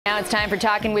Now it's time for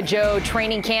Talkin With Joe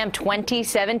Training Camp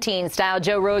 2017 style.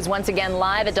 Joe Rose once again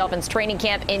live at Dolphins training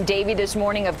camp in Davie this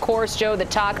morning. Of course, Joe, the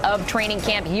talk of training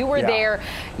camp. You were there.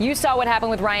 You saw what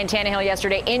happened with Ryan Tannehill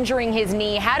yesterday, injuring his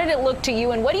knee. How did it look to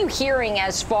you, and what are you hearing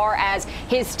as far as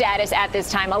his status at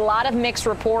this time? A lot of mixed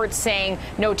reports saying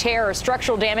no tear or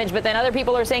structural damage, but then other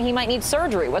people are saying he might need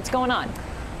surgery. What's going on?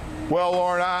 Well,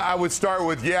 Lauren, I would start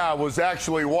with, I was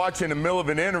actually watching the middle of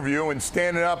an interview and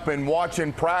standing up and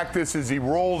watching practice as he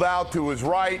rolled out to his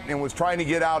right and was trying to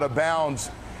get out of bounds.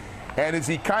 And as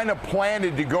he kind of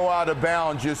planted to go out of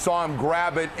bounds, you saw him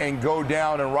grab it and go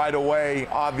down, and right away,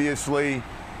 obviously,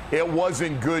 it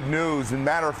wasn't good news. And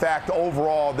matter of fact,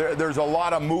 overall, there's a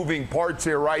lot of moving parts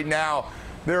here right now.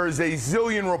 There is a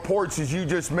zillion reports, as you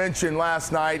just mentioned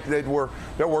last night, that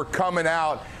were coming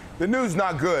out. The news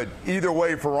not good either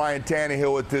way for Ryan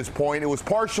Tannehill at this point. It was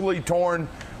partially torn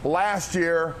last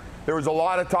year. There was a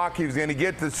lot of talk he was going to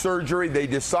get the surgery. They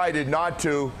decided not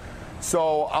to.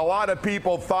 So a lot of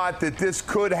people thought that this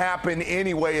could happen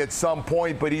anyway at some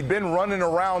point, but he'd been running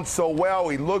around so well.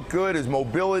 He looked good. His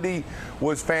mobility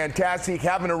was fantastic,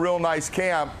 having a real nice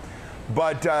camp.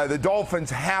 But the Dolphins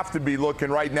have to be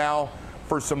looking right now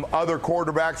for some other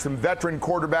quarterbacks, some veteran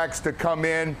quarterbacks to come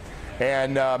in.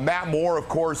 And Matt Moore, of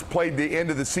course, played the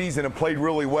end of the season and played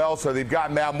really well, so they've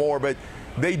got Matt Moore, but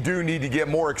they do need to get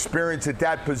more experience at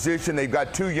that position. They've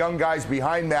got two young guys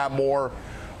behind Matt Moore,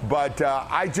 but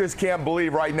I just can't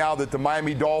believe right now that the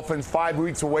Miami Dolphins, 5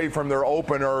 weeks away from their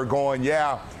opener, are going,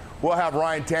 we'll have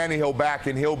Ryan Tannehill back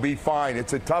and he'll be fine.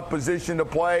 It's a tough position to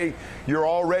play. You're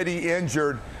already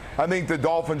injured. I think the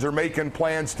Dolphins are making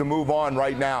plans to move on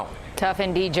right now. Tough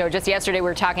indeed, Joe. Just yesterday we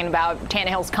were talking about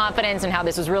Tannehill's confidence and how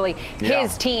this was really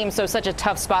his team, so such a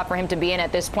tough spot for him to be in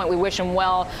at this point. We wish him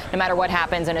well no matter what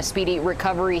happens, and a speedy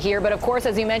recovery here. But of course,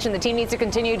 as you mentioned, the team needs to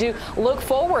continue to look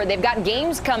forward. They've got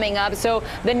games coming up. So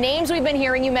the names we've been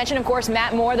hearing, you mentioned, of course,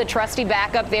 Matt Moore, the trusty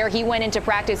backup there. He went into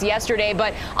practice yesterday,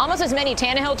 but almost as many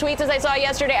Tannehill tweets as I saw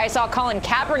yesterday. I saw Colin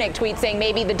Kaepernick tweet saying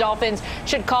maybe the Dolphins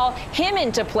should call him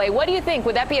into play. What do you think?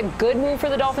 Would that be a good move for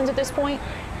the Dolphins at this point?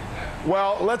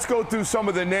 Well, let's go through some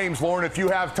of the names, Lauren, if you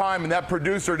have time, and that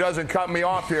producer doesn't cut me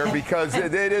off here because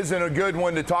it isn't a good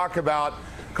one to talk about.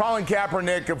 Colin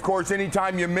Kaepernick, of course,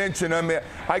 anytime you mention him,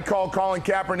 I call Colin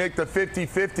Kaepernick the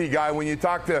 50-50 guy. When you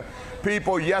talk to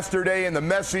people yesterday in the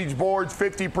message boards,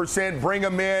 50% bring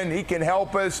him in, he can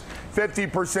help us,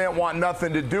 50% want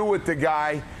nothing to do with the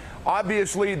guy.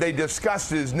 Obviously, they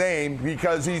discussed his name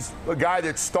because he's a guy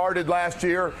that started last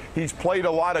year. He's played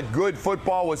a lot of good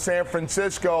football with San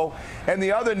Francisco. And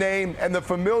the other name, and the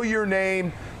familiar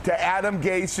name to Adam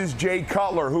Gase, is Jay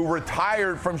Cutler, who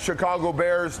retired from Chicago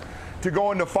Bears to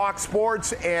go into Fox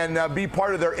Sports and be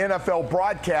part of their NFL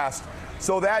broadcast.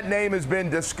 So that name has been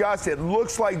discussed. It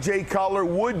looks like Jay Cutler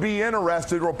would be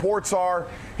interested. Reports are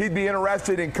he'd be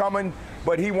interested in coming,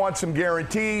 but he wants some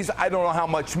guarantees. I don't know how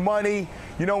much money.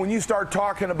 You know, when you start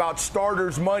talking about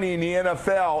starters' money in the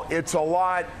NFL, it's a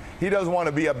lot. He doesn't want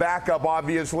to be a backup,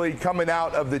 obviously, coming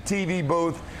out of the TV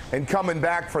booth and coming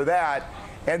back for that.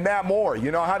 And Matt Moore, you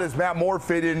know, how does Matt Moore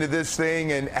fit into this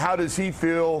thing, and how does he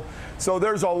feel? So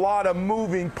there's a lot of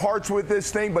moving parts with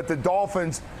this thing, but the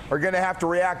Dolphins are going to have to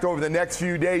react over the next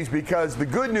few days, because the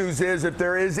good news is, if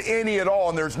there is any at all,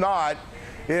 and there's not,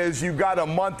 is you've got a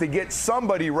month to get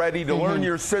somebody ready to learn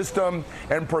your system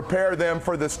and prepare them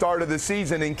for the start of the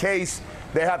season in case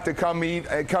they have to come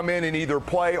in and either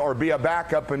play or be a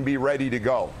backup and be ready to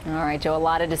go. All right, Joe, a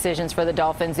lot of decisions for the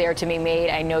Dolphins there to be made.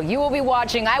 I know you will be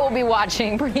watching. I will be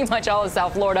watching. Pretty much all of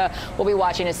South Florida will be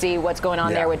watching to see what's going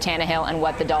on there with Tannehill and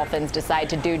what the Dolphins decide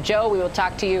to do. Joe, we will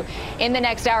talk to you in the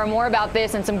next hour more about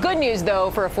this, and some good news, though,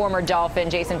 for a former Dolphin,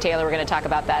 Jason Taylor. We're going to talk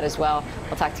about that as well.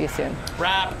 We'll talk to you soon.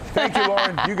 Wrap. Thank you,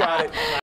 Lauren. You got it.